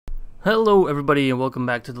Hello everybody and welcome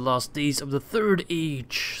back to the last days of the Third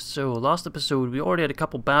Age. So last episode we already had a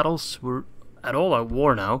couple battles, we're at all out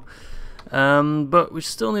war now, but we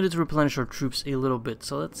still needed to replenish our troops a little bit,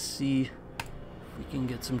 so let's see if we can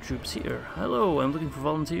get some troops here. Hello, I'm looking for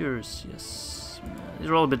volunteers. Yes, these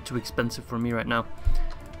are all a bit too expensive for me right now.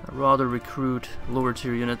 I'd rather recruit lower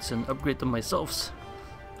tier units and upgrade them myself,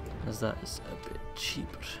 as that is a bit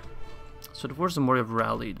cheaper. So the forces of Moria have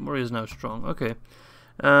rallied. Moria is now strong. Okay.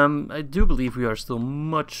 I do believe we are still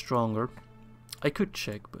much stronger. I could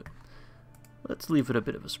check, but let's leave it a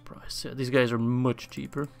bit of a surprise. Yeah, these guys are much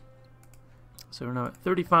cheaper. So we're now at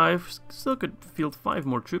 35. Still could field 5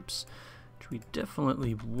 more troops, which we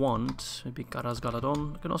definitely want. Maybe Karaz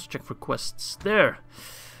Galadon. I can also check for quests. There!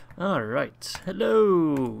 Alright.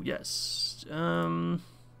 Hello! Yes.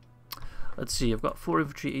 Let's see. I've got 4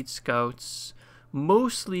 infantry, 8 scouts.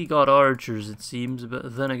 Mostly got archers, it seems,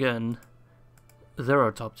 but then again, they're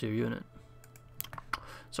our top tier unit.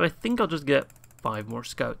 So I think I'll just get 5 more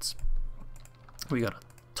scouts. We got a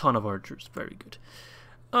ton of archers. Very good.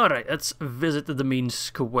 Alright, let's visit the main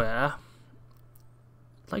square.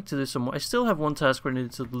 I'd like to do some more. I still have one task where I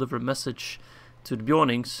need to deliver a message to the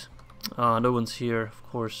Bjornings. No one's here. Of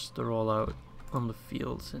course, they're all out on the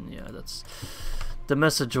fields. And yeah, that's... The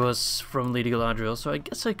message was from Lady Galadriel, so I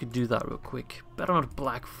guess I could do that real quick. Better not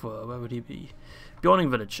Blackfoot. Where would he be? Bjorning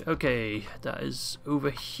village. Okay, that is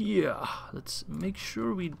over here. Let's make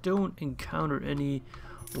sure we don't encounter any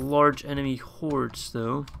large enemy hordes,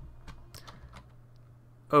 though.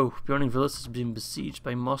 Oh, Bjorning village has been besieged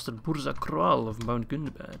by Master Burza Kral of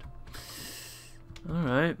Mount&Blade.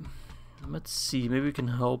 Alright, let's see. Maybe we can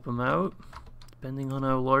help him out, depending on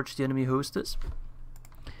how large the enemy host is.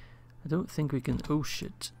 I don't think we can... Oh,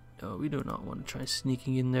 shit. Oh, we do not want to try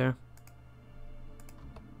sneaking in there.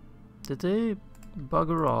 Did they...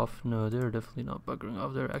 bugger off? No, they're definitely not buggering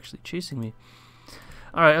off. They're actually chasing me.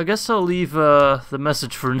 Alright, I guess I'll leave the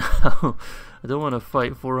message for now. I don't want to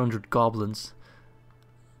fight 400 goblins.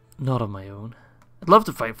 Not on my own. I'd love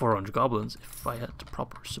to fight 400 goblins if I had the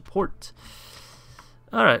proper support.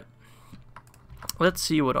 Alright. Let's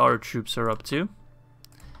see what our troops are up to.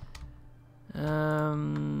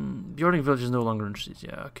 Bjorning village is no longer interested.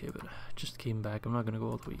 Yeah, okay, but I just came back. I'm not going to go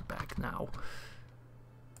all the way back now.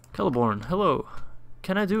 Celeborn, hello.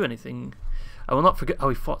 Can I do anything? I will not forget how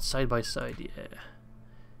we fought side by side. Yeah.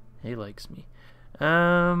 He likes me.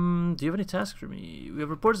 Do you have any tasks for me? We have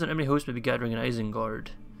reports that enemy hosts may be gathering in Isengard.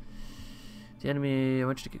 The enemy... I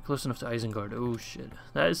want you to get close enough to Isengard. Oh shit.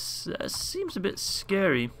 That seems a bit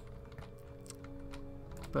scary.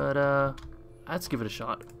 But, let's give it a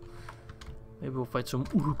shot. Maybe we'll fight some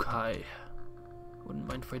uruk-hai. Wouldn't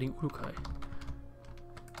mind fighting uruk-hai.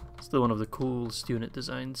 Still one of the coolest unit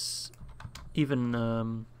designs, even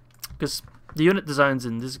because the unit designs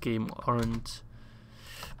in this game aren't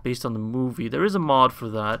based on the movie. There is a mod for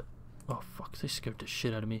that. Oh fuck, they scared the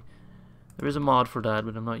shit out of me. There is a mod for that,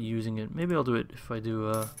 but I'm not using it. Maybe I'll do it if I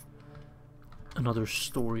do another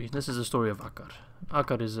story. This is a story of Akkar.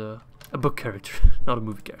 Akkar is a book character, not a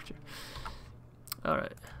movie character.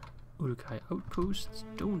 Alright. Uruk-hai outposts.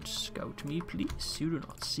 Don't scout me, please. You do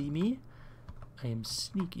not see me. I am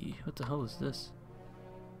sneaky. What the hell is this?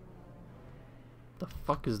 The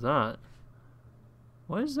fuck is that?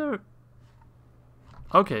 Why is there...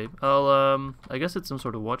 Okay, I'll, I guess it's some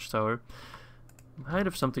sort of watchtower. It might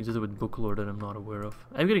have something to do with Booklore that I'm not aware of.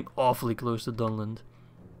 I'm getting awfully close to Dunland.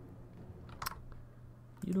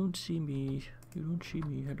 You don't see me. You don't see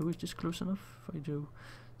me. Hello, is this close enough? If I do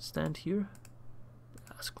stand here?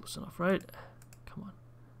 That's close enough, right? Come on.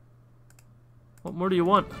 What more do you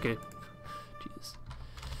want? Okay. Jesus.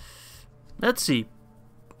 Let's see.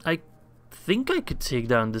 I think I could take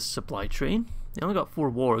down this supply train. They only got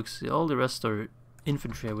 4 wargs. All the rest are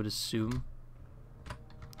infantry, I would assume.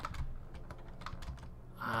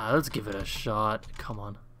 Let's give it a shot. Come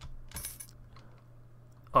on.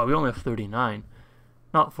 Oh, we only have 39.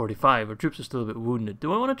 Not 45. Our troops are still a bit wounded.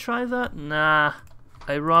 Do I want to try that? Nah.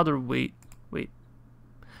 I'd rather wait. Wait.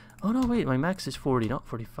 Oh no, wait. My max is 40, not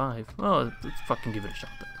 45. Well, let's fucking give it a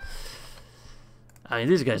shot then. I mean,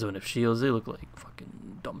 these guys don't have shields. They look like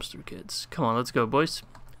fucking dumpster kids. Come on, let's go, boys.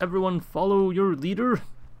 Everyone follow your leader.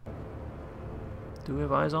 Do we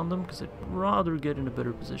have eyes on them? Because I'd rather get in a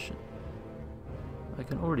better position. I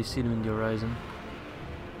can already see them in the horizon.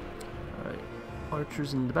 Alright.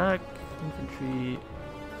 Archers in the back. Infantry...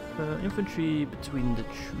 infantry between the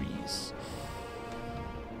trees.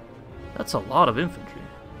 That's a lot of infantry.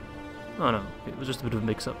 Oh no, it was just a bit of a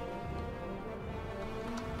mix-up.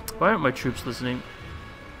 Why aren't my troops listening?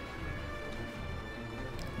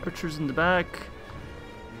 Archers in the back.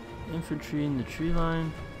 Infantry in the tree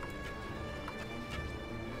line.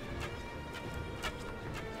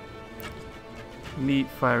 me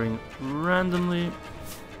firing randomly.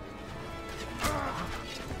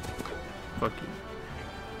 Fuck you.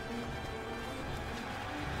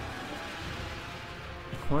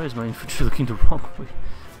 Why is my infantry looking the wrong way?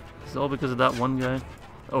 Is it all because of that one guy?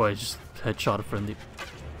 Oh, I just headshot a friendly.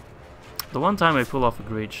 The one time I pull off a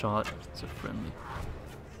great shot, it's a friendly.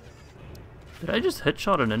 Did I just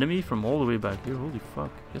headshot an enemy from all the way back here? Holy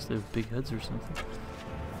fuck. I guess they have big heads or something.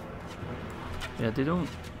 Yeah, they don't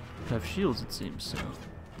have shields, it seems, so...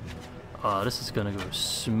 Ah, this is gonna go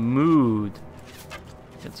smooth.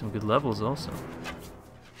 Get some good levels also.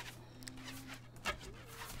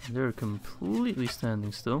 They're completely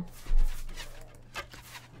standing still.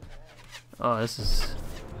 Oh, this is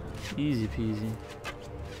easy peasy.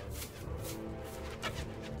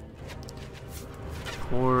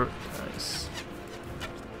 Poor guys.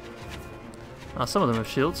 Ah, some of them have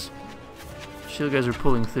shields. Shield guys are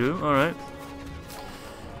pulling through. Alright.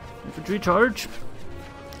 Infantry charge.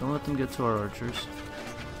 Don't let them get to our archers.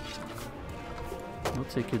 I'll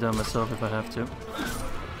take you down myself if I have to.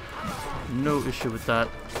 No issue with that.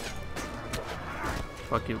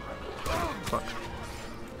 Fuck you. Fuck.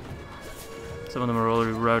 Some of them are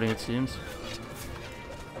already routing, it seems.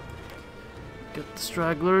 Get the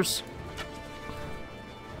stragglers.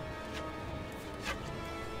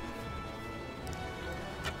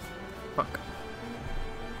 Fuck.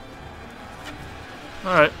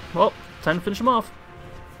 Alright, well, time to finish them off.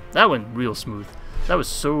 That went real smooth. That was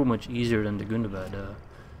so much easier than the Gundabad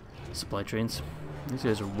supply trains. These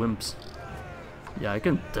guys are wimps. Yeah, I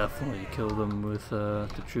can definitely kill them with the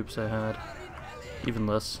troops I had. Even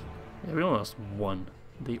less. Yeah, we only lost one.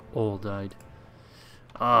 They all died.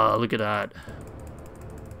 Ah, look at that.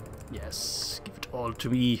 Yes, give it all to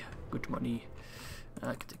me. Good money.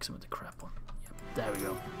 I can take some of the crap one. Yep, there we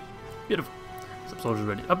go. Beautiful. Sub soldiers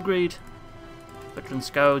ready to upgrade. Veteran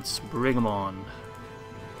scouts, bring them on.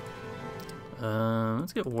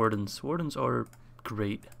 Let's get wardens. Wardens are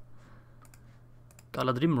great.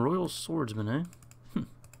 Galadrim Royal Swordsman, eh?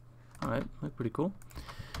 Alright, look pretty cool.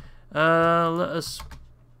 Let us...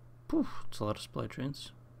 Poof, it's a lot of supply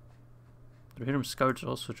trains. The Hiram Scouts are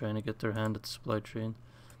also trying to get their hand at the supply train.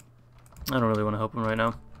 I don't really want to help them right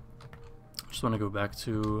now. I just want to go back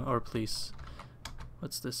to our place.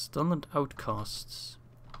 What's this? Dunland Outcasts.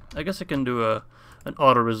 I guess I can do an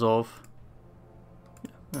auto-resolve.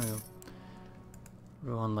 Yeah, there we go.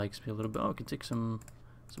 Rohan likes me a little bit. Oh, I can take some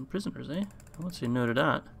prisoners, eh? I won't say no to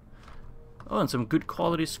that. Oh, and some good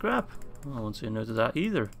quality scrap. Oh, I won't say no to that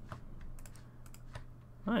either.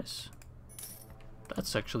 Nice.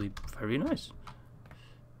 That's actually very nice.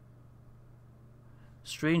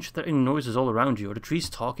 Strange threatening noises all around you. Are the trees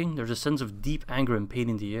talking? There's a sense of deep anger and pain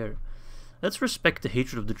in the air. Let's respect the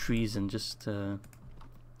hatred of the trees and just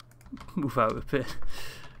move out a bit.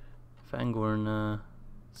 Fangorn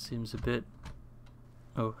seems a bit...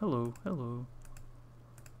 Oh, hello, hello.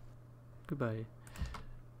 Goodbye.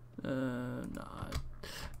 Nah.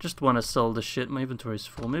 Just want to sell the shit. My inventory's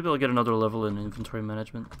full. Maybe I'll get another level in inventory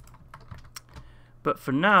management. But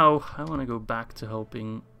for now, I want to go back to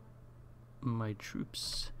helping my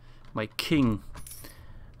troops. My king.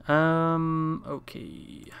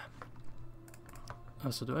 Okay. Oh,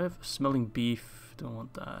 so do I have smelling beef? Don't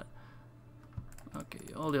want that.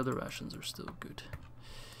 Okay, all the other rations are still good.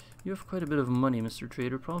 You have quite a bit of money, Mr.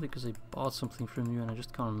 Trader, probably because I bought something from you and I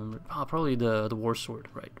just can't remember. Ah, probably the war sword.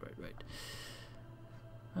 Right.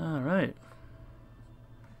 Alright.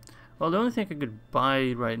 Well, the only thing I could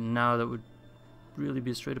buy right now that would really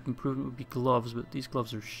be a straight up improvement would be gloves, but these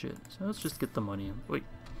gloves are shit. So let's just get the money in. Wait,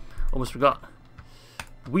 almost forgot.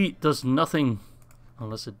 Wheat does nothing.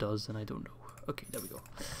 Unless it does, then I don't know. Okay, there we go.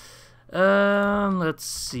 Let's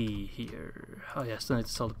see here. Oh yeah, still need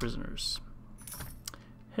to sell the prisoners.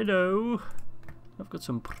 Hello. I've got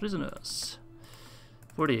some prisoners.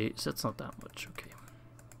 48, so that's not that much. Okay.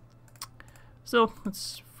 Still,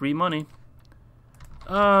 it's free money.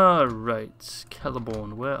 Alright.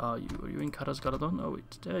 Celeborn, where are you? Are you in Karasgaradon? Oh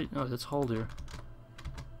wait, no, that's Haldir.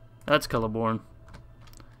 That's Celeborn.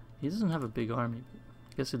 He doesn't have a big army, but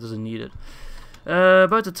I guess he doesn't need it.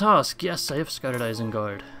 About the task, yes, I have scouted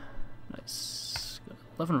Isengard. Nice. Got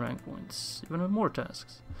 11 rank points. Even with more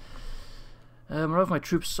tasks. Morale of my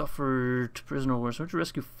troops suffered prisoner wars. I want to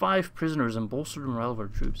rescue 5 prisoners and bolster the morale of our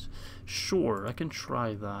troops. Sure, I can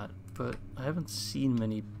try that, but I haven't seen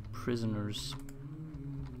many prisoners.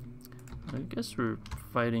 I guess we're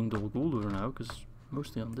fighting Dol Guldur now, because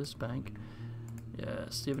mostly on this bank.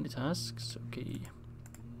 Yes, do you have any tasks? Okay.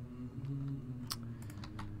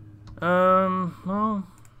 Well,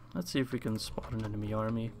 let's see if we can spot an enemy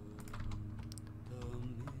army.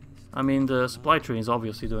 I mean, the supply trains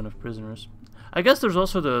obviously don't have prisoners. I guess there's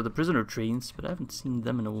also the prisoner trains, but I haven't seen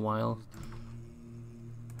them in a while.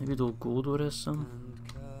 Maybe Dol Guldur has some.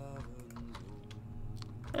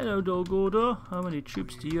 Hello, Dol Guldur. How many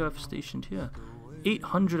troops do you have stationed here?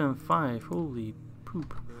 805. Holy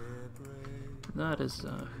poop. That is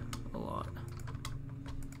a lot.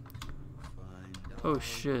 Oh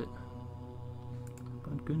shit.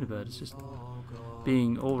 But Gundabad is just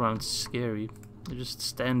being all around scary. They're just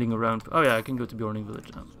standing around. Oh yeah, I can go to Bjorning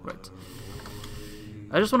village now. Right.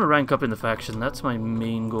 I just want to rank up in the faction. That's my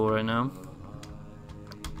main goal right now.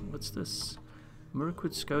 What's this?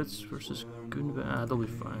 Mirkwood Scouts versus Gundabad. Ah, they'll be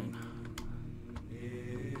fine.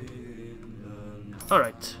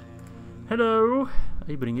 Alright. Hello.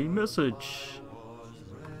 I bring a message.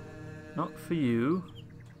 Not for you.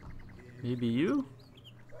 Maybe you?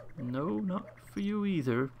 No, not for you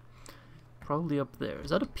either. Probably up there. Is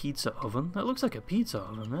that a pizza oven? That looks like a pizza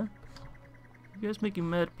oven, man. You guys making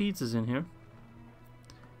mad pizzas in here?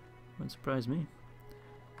 Wouldn't surprise me.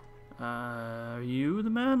 Are you the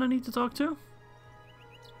man I need to talk to?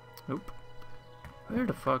 Nope. Where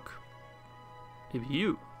the fuck? Maybe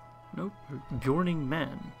you. Nope. Bjorning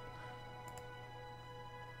man.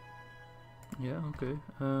 Yeah, okay.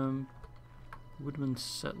 Woodman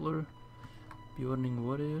settler. Bjorning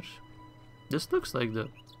warrior. This looks like the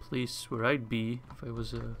place where I'd be if I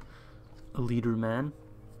was a leader man.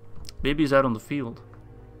 Maybe he's out on the field.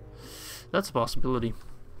 That's a possibility.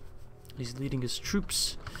 He's leading his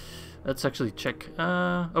troops. Let's actually check.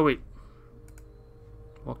 Oh wait.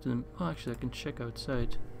 Walk to them. Oh, actually I can check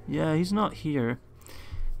outside. Yeah, he's not here.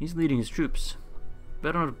 He's leading his troops.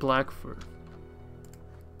 Baron Blackfur.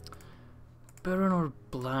 Baron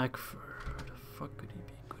Blackfur. Where the fuck could he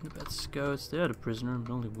be? Gundabad Scouts. They had a prisoner,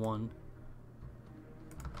 but only one.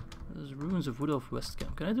 There's ruins of Wood Elf West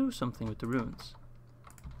Camp. Can I do something with the ruins?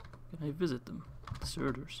 Can I visit them?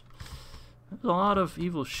 Deserters. There's a lot of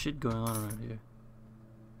evil shit going on around here.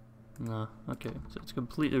 Nah, okay. So it's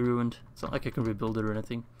completely ruined. It's not like I can rebuild it or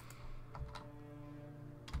anything.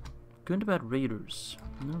 Gundabad Raiders.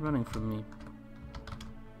 They're running from me.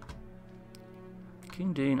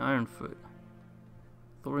 King Dane Ironfoot.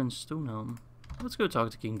 Thorin Stonehelm. Let's go talk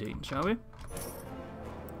to King Dane, shall we?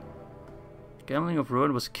 Gambling of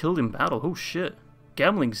Rowan was killed in battle. Oh shit.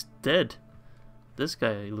 Gambling's dead. This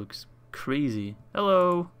guy looks crazy.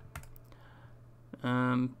 Hello.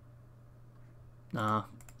 Nah,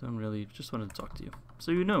 don't really. Just wanted to talk to you.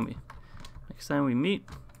 So you know me. Next time we meet,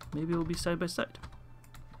 maybe we'll be side by side.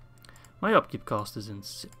 My upkeep cost is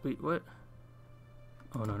insane. Wait, what?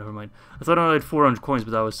 Oh no, never mind. I thought I had 400 coins,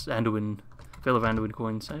 but that was Anduin, Veil of Anduin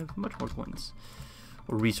coins. I have much more coins.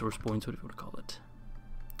 Or resource points, whatever you want to call it.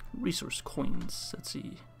 Resource coins. Let's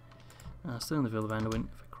see. Still in the Veil of Anduin.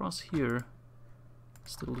 If I cross here,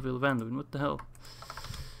 still the Veil of Anduin. What the hell?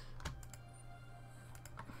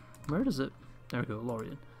 Where does it? There we go,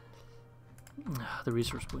 Lorien. The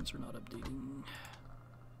resource points are not updating.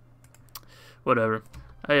 Whatever.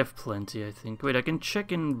 I have plenty, I think. Wait, I can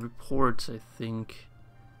check in reports, I think.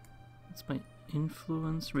 That's my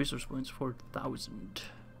influence. Resource points 4,000.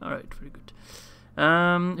 Alright, very good.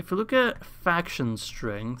 If we look at faction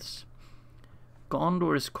strengths,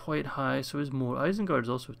 Gondor is quite high, so is more. Isengard is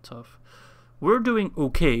also tough. We're doing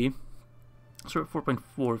okay. So we're at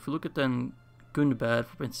 4.4. If we look at then Gundabad,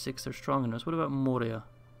 4.6, they're stronger than us. What about Moria?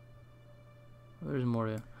 Where's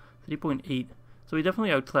Moria? 3.8. So we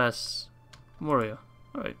definitely outclass Moria.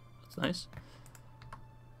 Alright, that's nice.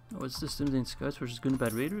 Oh, it's this Dunedin Scouts versus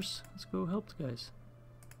Gundabad Raiders. Let's go help the guys.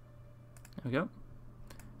 There we go.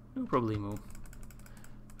 No problemo.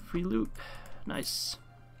 Free loot. Nice.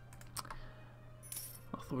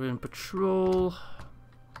 Arthurian Patrol.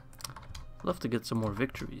 Love to get some more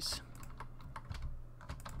victories.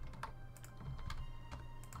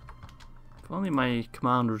 If only my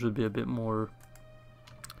commanders would be a bit more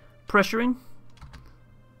pressuring.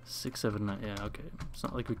 6, 7, 9. Yeah, okay. It's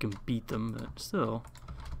not like we can beat them, but still.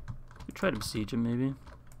 We try to besiege them, maybe.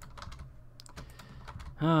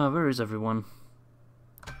 Where is everyone?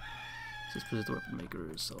 Let's visit the weapon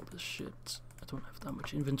makers, all this shit. I don't have that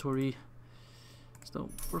much inventory. Still,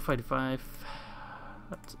 455.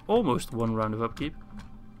 That's almost one round of upkeep.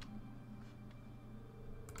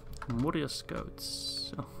 Moria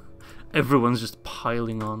Scouts. Oh, everyone's just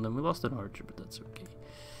piling on them. We lost an archer, but that's okay.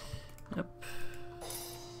 Yep.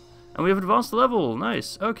 And we have advanced level.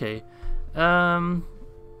 Nice. Okay.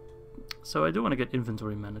 So I do want to get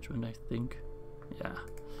inventory management, I think. Yeah.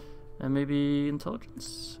 And maybe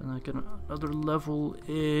intelligence. And I get another level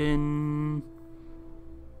in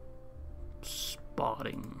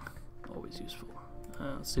spotting. Always useful.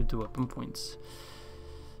 Save 2 weapon points.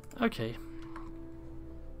 Okay.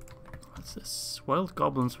 What's this? Wild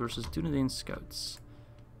goblins versus Dunedain scouts.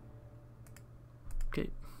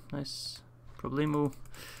 Okay, nice. Problemo.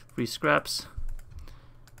 Free scraps.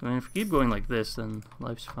 I mean, if we keep going like this, then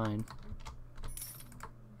life's fine.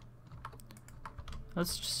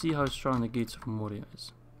 Let's just see how strong the Gates of Moria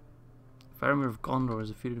is. Faramir of Gondor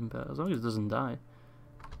is defeated in battle, as long as it doesn't die.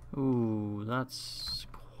 Ooh, that's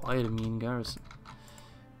quite a mean garrison.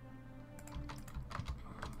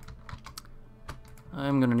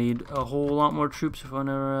 I'm gonna need a whole lot more troops if I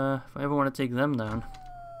ever want to take them down.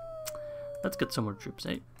 Let's get some more troops,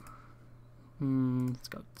 eh?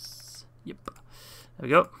 Scouts. Yep. There we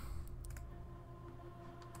go.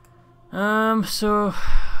 So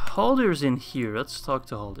Haldir's in here. Let's talk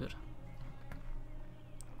to Haldir.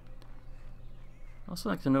 I'd also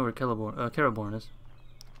like to know where Celeborn is.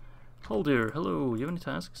 Haldir, hello. You have any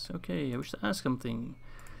tasks? Okay, I wish to ask something.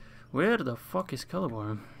 Where the fuck is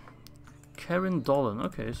Celeborn? Karen Dolan.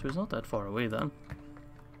 Okay, so he's not that far away then.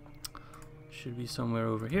 Should be somewhere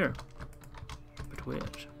over here. But where?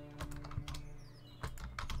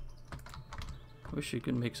 Wish you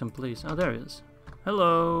could make some place. Oh, there he is.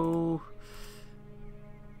 Hello.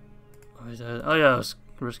 Oh, is that? Oh yeah, I was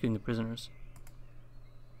rescuing the prisoners.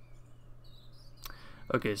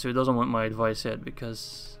 Okay, so he doesn't want my advice yet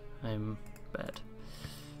because I'm bad.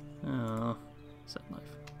 Oh, sad life.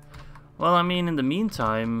 Well, I mean, in the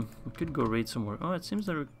meantime, we could go raid somewhere. Oh, it seems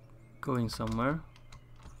they're going somewhere.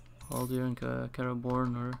 Haldir and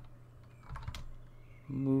Celeborn are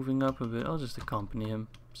moving up a bit. I'll just accompany him,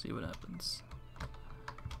 see what happens.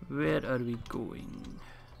 Where are we going?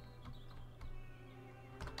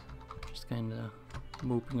 Just kind of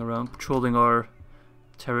moping around, patrolling our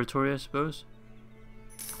territory, I suppose.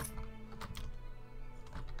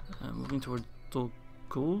 Moving toward Dol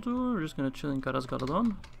Guldur, or just gonna chill in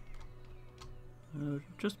Garazgaradon?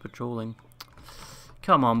 Just patrolling.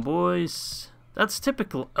 Come on, boys. That's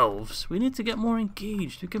typical elves. We need to get more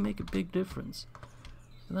engaged. We can make a big difference.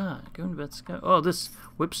 Look at that. Going to bed scout. Oh, this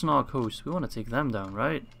Whipsnog host. We want to take them down,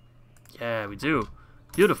 right? Yeah, we do.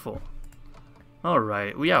 Beautiful.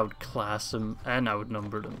 Alright, we outclass them and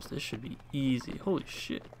outnumber them. So this should be easy. Holy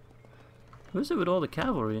shit. Who is it with all the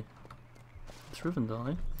cavalry? It's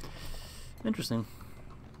Rivendell, eh? Interesting.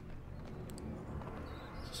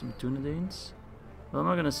 Some Dunedains. Well, I'm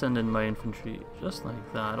not gonna send in my infantry just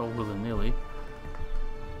like that, all willy-nilly.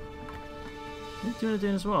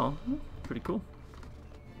 Dunedain as well. Pretty cool.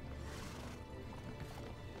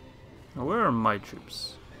 Now, where are my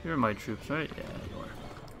troops? Here are my troops, right? Yeah, you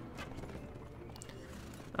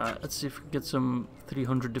are. Let's see if we can get some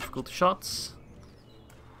 300 difficulty shots.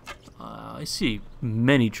 I see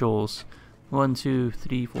many trolls. 1, 2,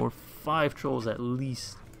 3, 4, 5 trolls at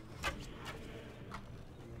least.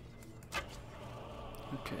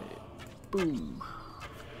 Okay, boom.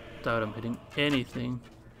 Doubt I'm hitting anything.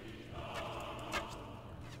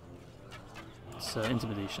 It's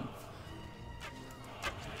intimidation.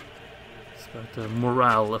 It's got the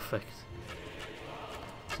morale effect.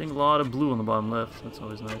 Seeing a lot of blue on the bottom left. That's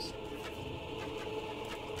always nice.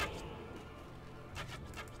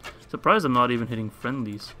 Surprised I'm not even hitting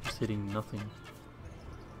friendlies. Just hitting nothing.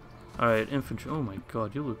 Alright, infantry. Oh my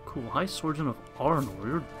god, you look cool. High Swordsman of Arnor.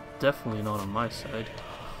 You're definitely not on my side.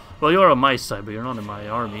 Well, you're on my side, but you're not in my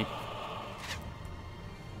army.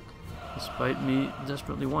 Despite me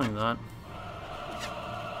desperately wanting that.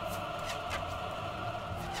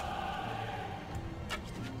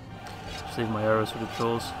 Save my arrows for the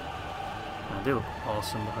trolls. Man, they look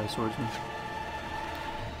awesome, the High Swordsman.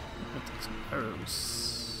 I'll take some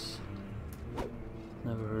arrows.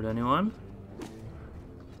 Never hurt anyone.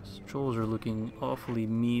 These trolls are looking awfully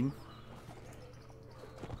mean.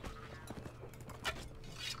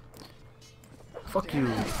 Fuck you.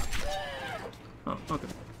 Oh, okay.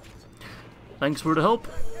 Thanks for the help.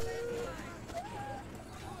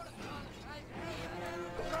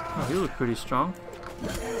 Oh, you look pretty strong.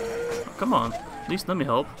 Oh, come on, at least let me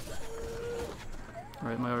help.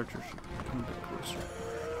 Alright, my archers should come a bit closer.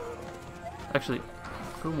 Actually,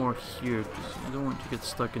 go more here, because I don't want to get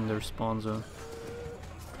stuck in their spawn zone.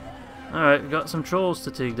 Alright, we got some trolls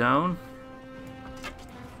to take down.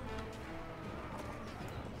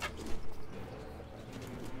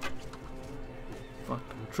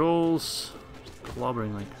 Fucking trolls.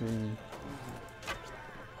 Clobbering like crazy.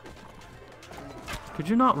 Could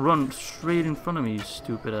you not run straight in front of me, you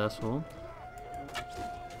stupid asshole?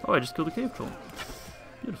 Oh, I just killed a cave troll.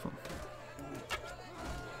 Beautiful.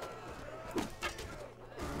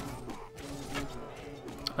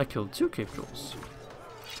 I killed 2 cave trolls.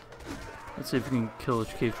 Let's see if we can kill a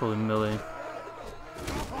cave troll in melee.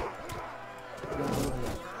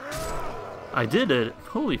 I did it!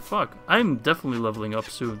 Holy fuck. I'm definitely leveling up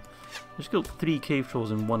soon. I just killed 3 cave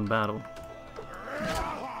trolls in one battle.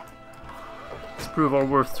 Let's prove our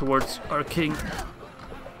worth towards our king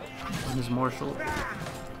and his marshal.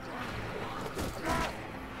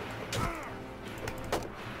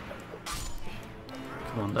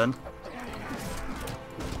 Come on then.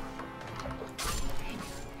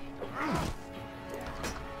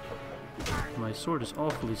 My sword is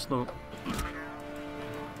awfully slow.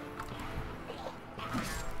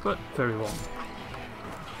 But very long.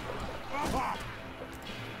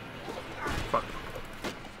 Fuck.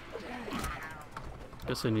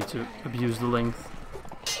 Guess I need to abuse the length.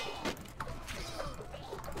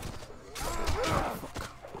 Oh, fuck.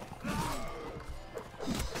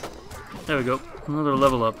 There we go. Another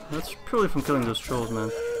level up. That's purely from killing those trolls, man.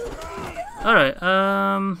 Alright,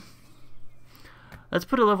 let's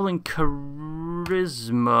put a level in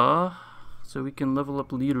charisma so we can level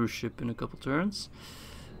up leadership in a couple turns.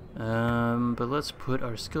 But let's put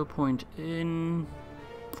our skill point in.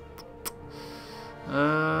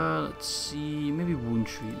 Let's see, maybe wound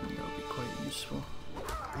treatment, that would be quite useful.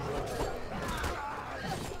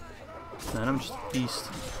 Man, I'm just a beast.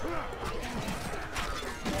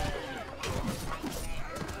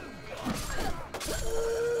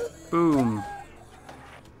 Boom.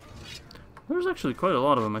 There's actually quite a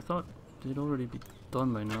lot of them. I thought they'd already be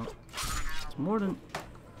done by now. It's more than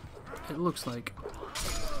it looks like.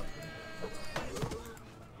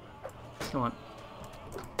 Come on.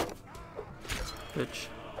 Bitch.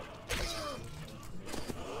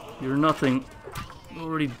 You're nothing. You're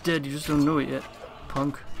already dead, you just don't know it yet,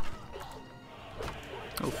 punk.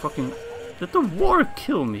 Oh fucking... Did the war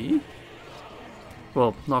kill me?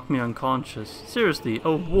 Well, knock me unconscious. Seriously,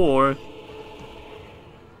 a war?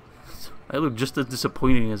 I look just as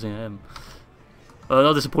disappointing as I am.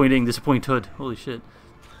 Not disappointing, disappointed. Holy shit.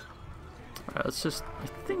 Alright, let's just... I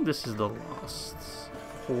think this is the last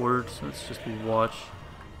horde, so let's just watch.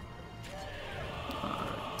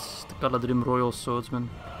 Alright, the Galadrim Royal Swordsman.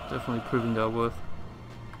 Definitely proving their worth.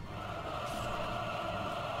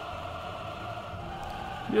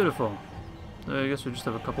 Beautiful. I guess we just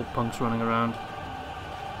have a couple punks running around.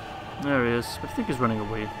 There he is. I think he's running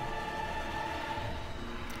away.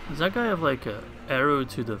 Does that guy have like a arrow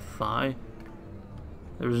to the thigh?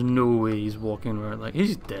 There's no way he's walking around like...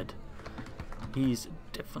 He's dead. He's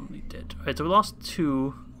definitely dead. Alright, so we lost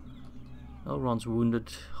 2. Elrond's wounded.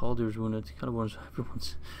 Haldir's wounded. Everyone's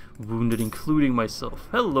wounded, including myself.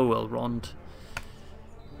 Hello, Elrond.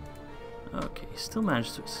 Okay, he still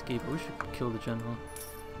managed to escape. We should kill the general.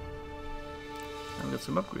 And we got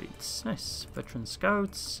some upgrades. Nice. Veteran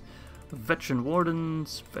scouts. Veteran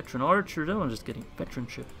wardens. Veteran archers. I'm just getting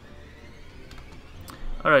veteranship.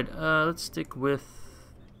 Alright, let's stick with...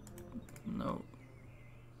 No.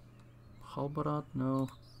 Halbarat? No.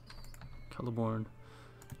 Celeborn.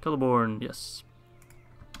 Celeborn, yes.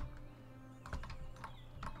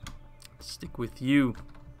 Stick with you.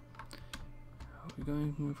 Are we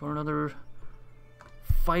going for another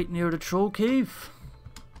fight near the troll cave?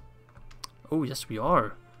 Oh, yes, we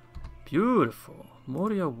are. Beautiful.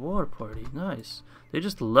 Moria war party. Nice. They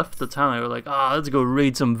just left the town. They were like, let's go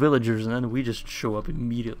raid some villagers. And then we just show up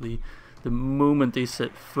immediately the moment they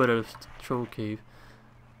set foot out of the troll cave.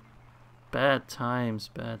 Bad times,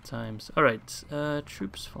 bad times. Alright,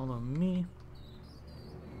 troops follow me.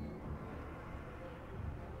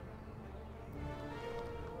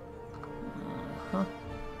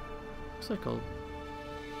 Looks like a...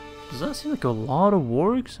 Does that seem like a lot of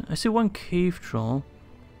wargs? I see one cave troll.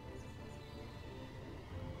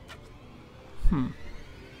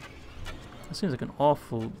 That seems like an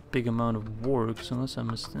awful big amount of wargs, unless I'm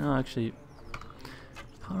mistaken. No, actually...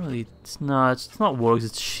 Can't really... it's not wargs,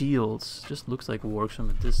 it's shields. It just looks like wargs from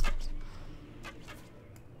a distance.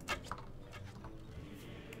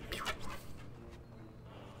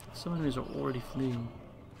 Some enemies are already fleeing.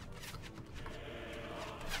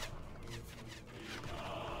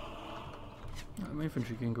 My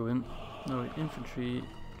infantry can go in. No, infantry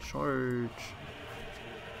charge.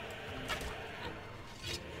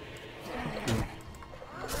 Okay.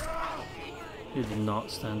 He did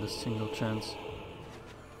not stand a single chance.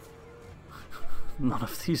 None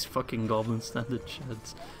of these fucking goblins stand a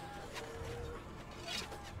chance.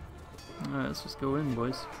 Alright, let's just go in,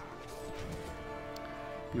 boys.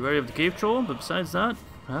 Be wary of the cave troll, but besides that,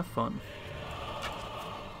 have fun.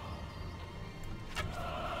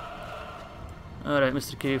 Alright,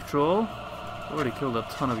 Mr. Cave Troll. Already killed a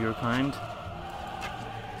ton of your kind.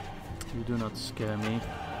 You do not scare me.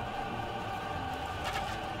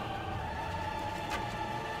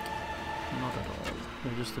 Not at all.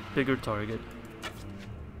 You're just a bigger target.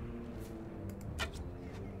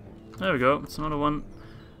 There we go. It's another one.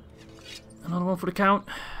 Another one for the count.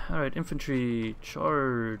 Alright, infantry,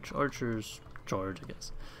 charge, archers, charge, I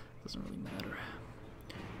guess. Doesn't really matter.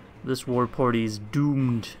 This war party is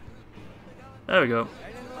doomed. There we go.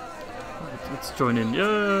 Let's join in.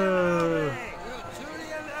 Yeah!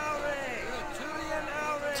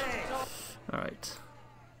 Alright.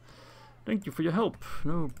 Thank you for your help.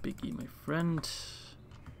 No biggie, my friend.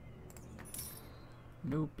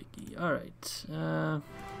 No biggie. Alright.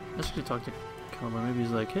 Let's actually talk to Kalmar. Maybe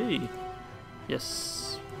he's like, hey,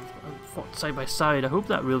 yes, I fought side by side. I hope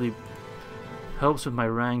that really helps with my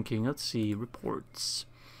ranking. Let's see. Reports.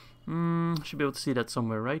 Should be able to see that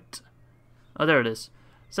somewhere, right? Oh, there it is.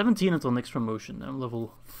 17 until next promotion. I'm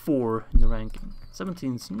level 4 in the ranking.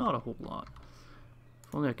 17's not a whole lot.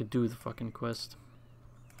 If only I could do the fucking quest.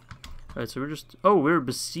 Alright, so we're just... Oh, we're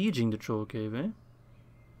besieging the Troll Cave, eh?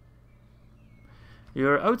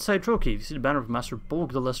 You're outside Troll Cave. You see the banner of Master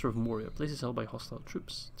Bolg the Lesser of Moria. Place is held by hostile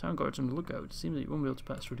troops. Town guards on the lookout. It seems that you won't be able to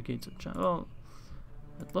pass through the gates of the Well,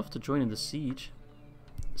 I'd love to join in the siege.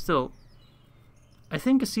 Still, I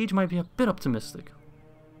think a siege might be a bit optimistic.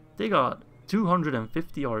 They got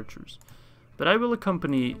 250 archers. But I will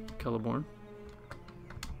accompany Celeborn.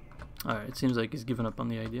 Alright, it seems like he's given up on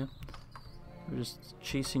the idea. We're just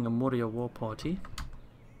chasing a Moria war party.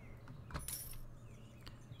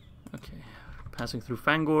 Okay, passing through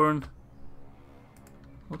Fangorn.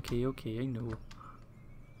 Okay, I know.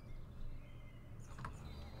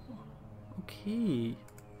 Okay.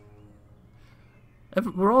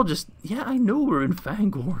 We're all just... Yeah, I know we're in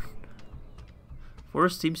Fangorn.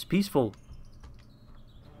 Forest seems peaceful.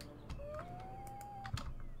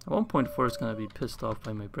 At one point, Forrest's gonna be pissed off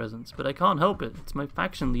by my presence, but I can't help it. It's my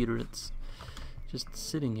faction leader that's just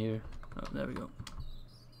sitting here. Oh, there we go.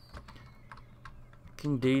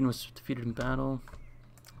 King Dane was defeated in battle.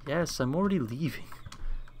 Yes, I'm already leaving.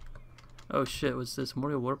 Oh shit, what's this?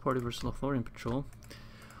 Moria War Party versus Lothlorien Patrol.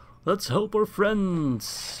 Let's help our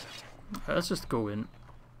friends! Let's just go in.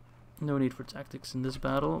 No need for tactics in this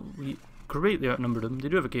battle. We greatly outnumbered them. They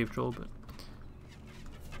do have a cave troll, but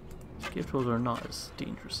cave trolls are not as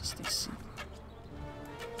dangerous as they seem.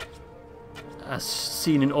 As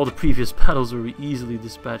seen in all the previous battles where we easily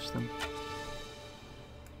dispatched them.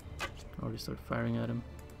 Already start firing at him.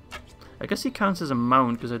 I guess he counts as a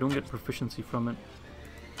mount because I don't get proficiency from it.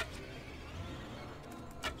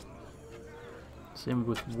 Same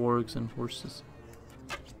with wargs and horses.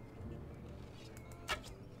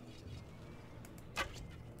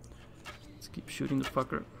 Let's keep shooting the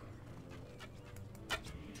fucker.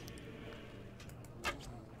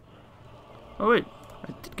 Oh wait,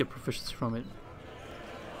 I did get proficiency from it.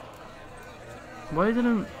 Why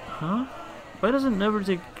didn't... Huh? Why does it never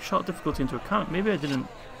take shot difficulty into account? Maybe I didn't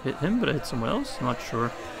hit him, but I hit someone else? I'm not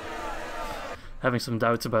sure. Having some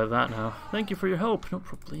doubts about that now. Thank you for your help. No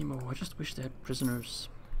problemo. I just wish they had prisoners.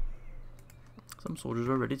 Some soldiers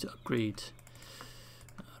are ready to upgrade.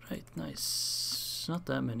 Alright, nice. Not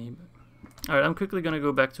that many. Alright, I'm quickly gonna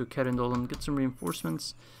go back to Kerindol and get some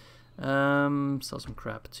reinforcements. Sell some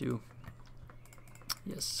crap too.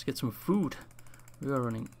 Yes, get some food. We are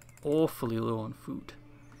running awfully low on food.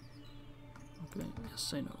 Okay,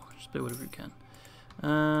 yes, I know. Just pay whatever you can.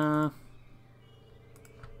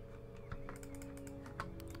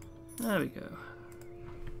 There we go.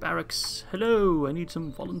 Barracks. Hello, I need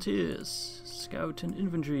some volunteers. Scout and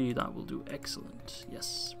infantry. That will do excellent.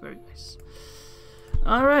 Yes, very nice.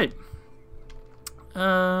 Alright.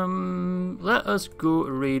 Let us go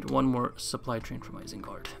raid one more supply train from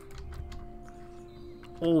Isengard.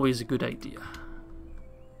 Always a good idea.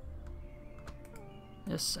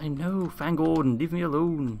 Yes, I know, Fangorn, leave me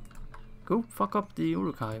alone. Go fuck up the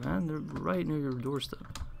uruk-hai, man. They're right near your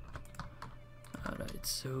doorstep. Alright,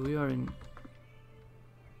 so we are in...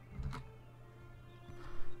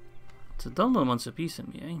 It's a Dunlop wants a piece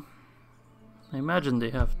of me, eh? I imagine they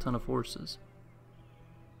have a ton of horses.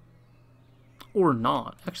 Or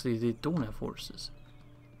not. Actually, they don't have horses.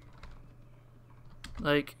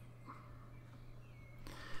 Like...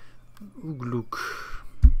 Oogluk.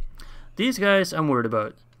 These guys I'm worried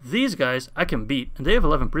about. These guys I can beat, and they have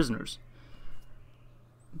 11 prisoners.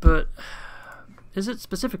 But is it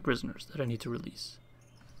specific prisoners that I need to release?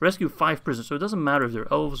 Rescue 5 prisoners, so it doesn't matter if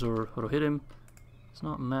they're elves or Horohirim. It's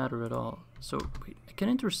not matter at all. So wait, I can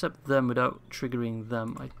intercept them without triggering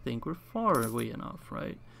them. I think we're far away enough,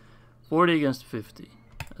 right? 40 against 50.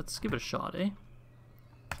 Let's give it a shot, eh?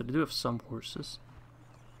 So they do have some horses.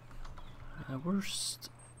 Worst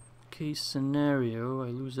case scenario, I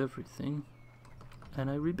lose everything and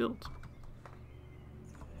I rebuild.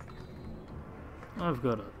 I've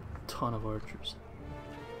got a ton of archers.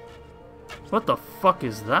 What the fuck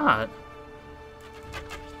is that?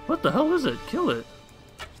 What the hell is it? Kill it.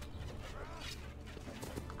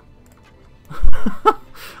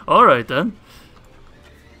 Alright then.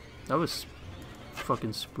 That was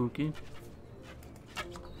fucking spooky.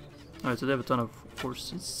 Alright, so they have a ton of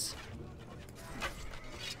horses.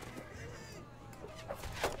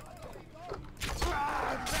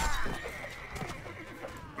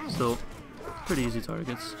 Still, pretty easy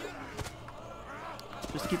targets.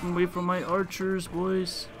 Just keep them away from my archers,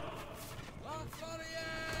 boys.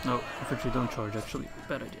 No, infantry don't charge, actually.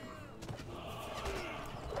 Bad idea.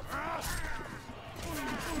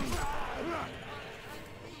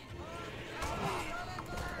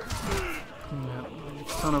 Yeah,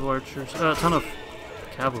 a ton of archers. A ton of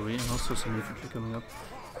cavalry, and also some infantry coming up.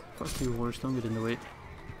 Fuck you, horse, don't get in the way.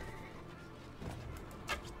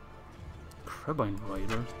 Crabine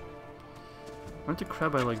rider. Aren't the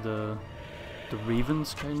crabi like the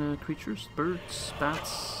ravens kind of creatures? Birds,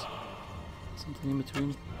 bats, something in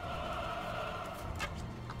between.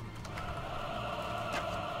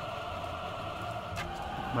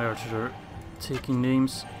 My archers are taking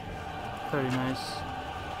names. Very nice.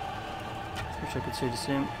 Wish I could say the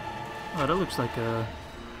same. Oh, that looks like a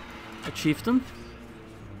chieftain.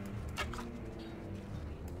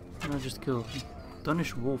 I just killed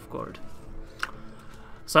Danish Wolf Guard.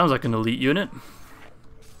 Sounds like an elite unit.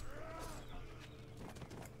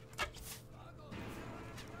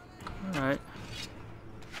 Alright.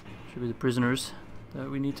 Should be the prisoners that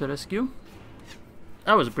we need to rescue.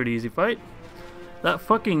 That was a pretty easy fight. That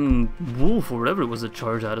fucking wolf or whatever it was that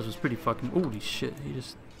charged at us was pretty fucking... Holy shit, he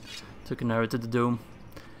just took an arrow to the dome.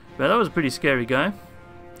 But that was a pretty scary guy.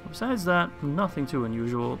 Besides that, nothing too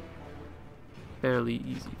unusual. Fairly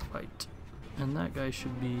easy fight. And that guy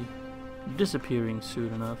should be disappearing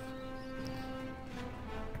soon enough.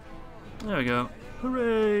 There we go.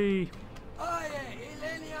 Hooray!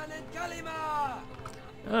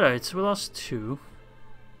 Alright, so we lost 2.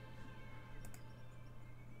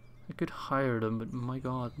 I could hire them, but my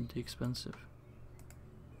god, they're expensive.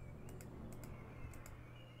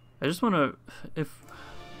 I just wanna... If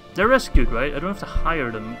they're rescued, right? I don't have to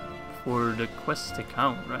hire them for the quest to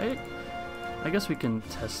count, right? I guess we can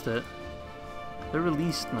test it. They're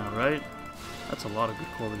released now, right? That's a lot of good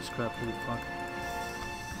quality scrap, holy fuck.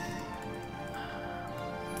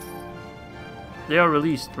 They are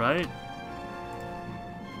released, right?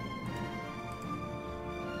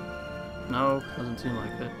 No, doesn't seem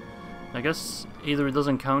like it. I guess either it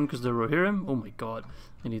doesn't count because they're Rohirrim. Oh my god,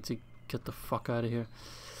 I need to get the fuck out of here.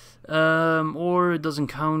 Or it doesn't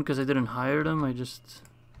count because I didn't hire them, I just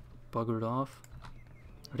buggered off.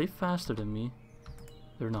 Are they faster than me?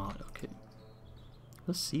 They're not, okay.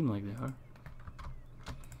 Does seem like they are.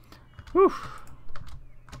 Whew.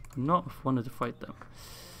 Not wanted to fight them.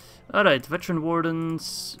 Alright, veteran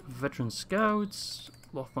wardens, veteran scouts,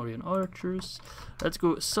 Lothlorien archers. Let's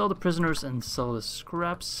go sell the prisoners and sell the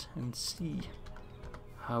scraps and see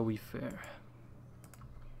how we fare.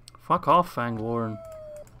 Fuck off, Fangorn.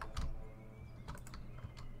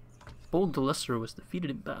 Bold the Lesser was defeated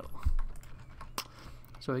in battle.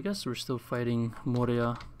 So I guess we're still fighting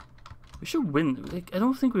Moria. We should win. Like, I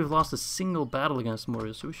don't think we've lost a single battle against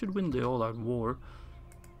Moria, so we should win the all-out war.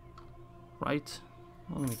 Right?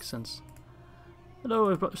 That makes sense.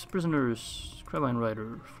 Hello, prisoners. Crabine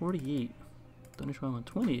Rider, 48. Danish Woman,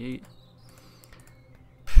 28.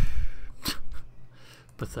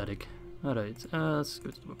 Pathetic. Alright, let's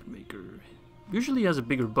go to the Weapon Maker. Usually he has a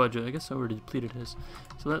bigger budget. I guess I already depleted his.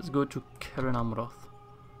 So let's go to Karen Amroth.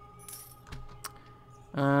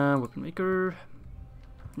 Weapon Maker.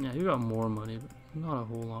 Yeah, you got more money, but not a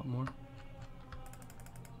whole lot more.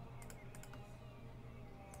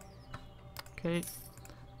 Okay.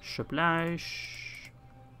 Shaplash.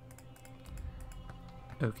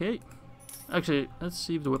 Okay. Actually, let's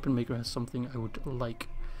see if the Weapon Maker has something I would like.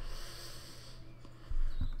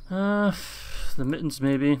 The mittens,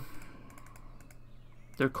 maybe.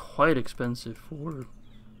 They're quite expensive for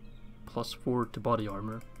 +4 to body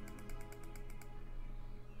armor.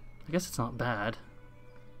 I guess it's not bad.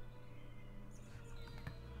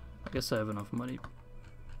 I guess I have enough money.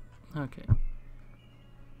 Okay.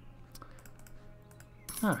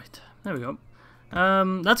 Alright, there we go.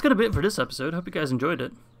 That's gonna be it for this episode. Hope you guys enjoyed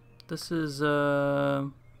it. This is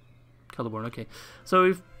Celeborn, okay. So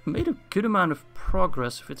we've made a good amount of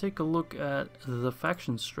progress. If we take a look at the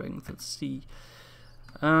faction strength, let's see.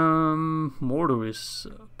 Mordor is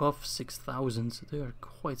above 6,000, so they are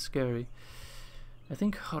quite scary. I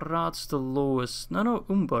think Harrad's the lowest. No,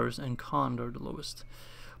 Umbar's and Khand are the lowest.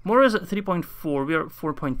 Mordor is at 3.4, we are at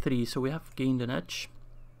 4.3, so we have gained an edge.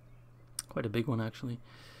 Quite a big one, actually.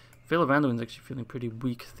 Vale of Anduin's actually feeling pretty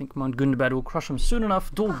weak. I think Mount&Blade will crush him soon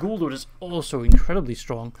enough. Dol Guldur is also incredibly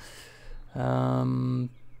strong. Yeah,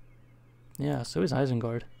 so is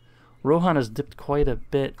Isengard. Rohan has dipped quite a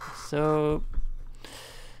bit, so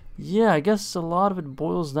yeah, I guess a lot of it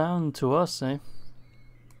boils down to us, eh?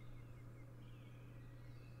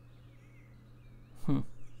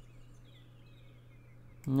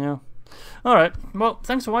 Yeah. Alright, well,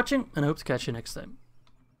 thanks for watching, and I hope to catch you next time.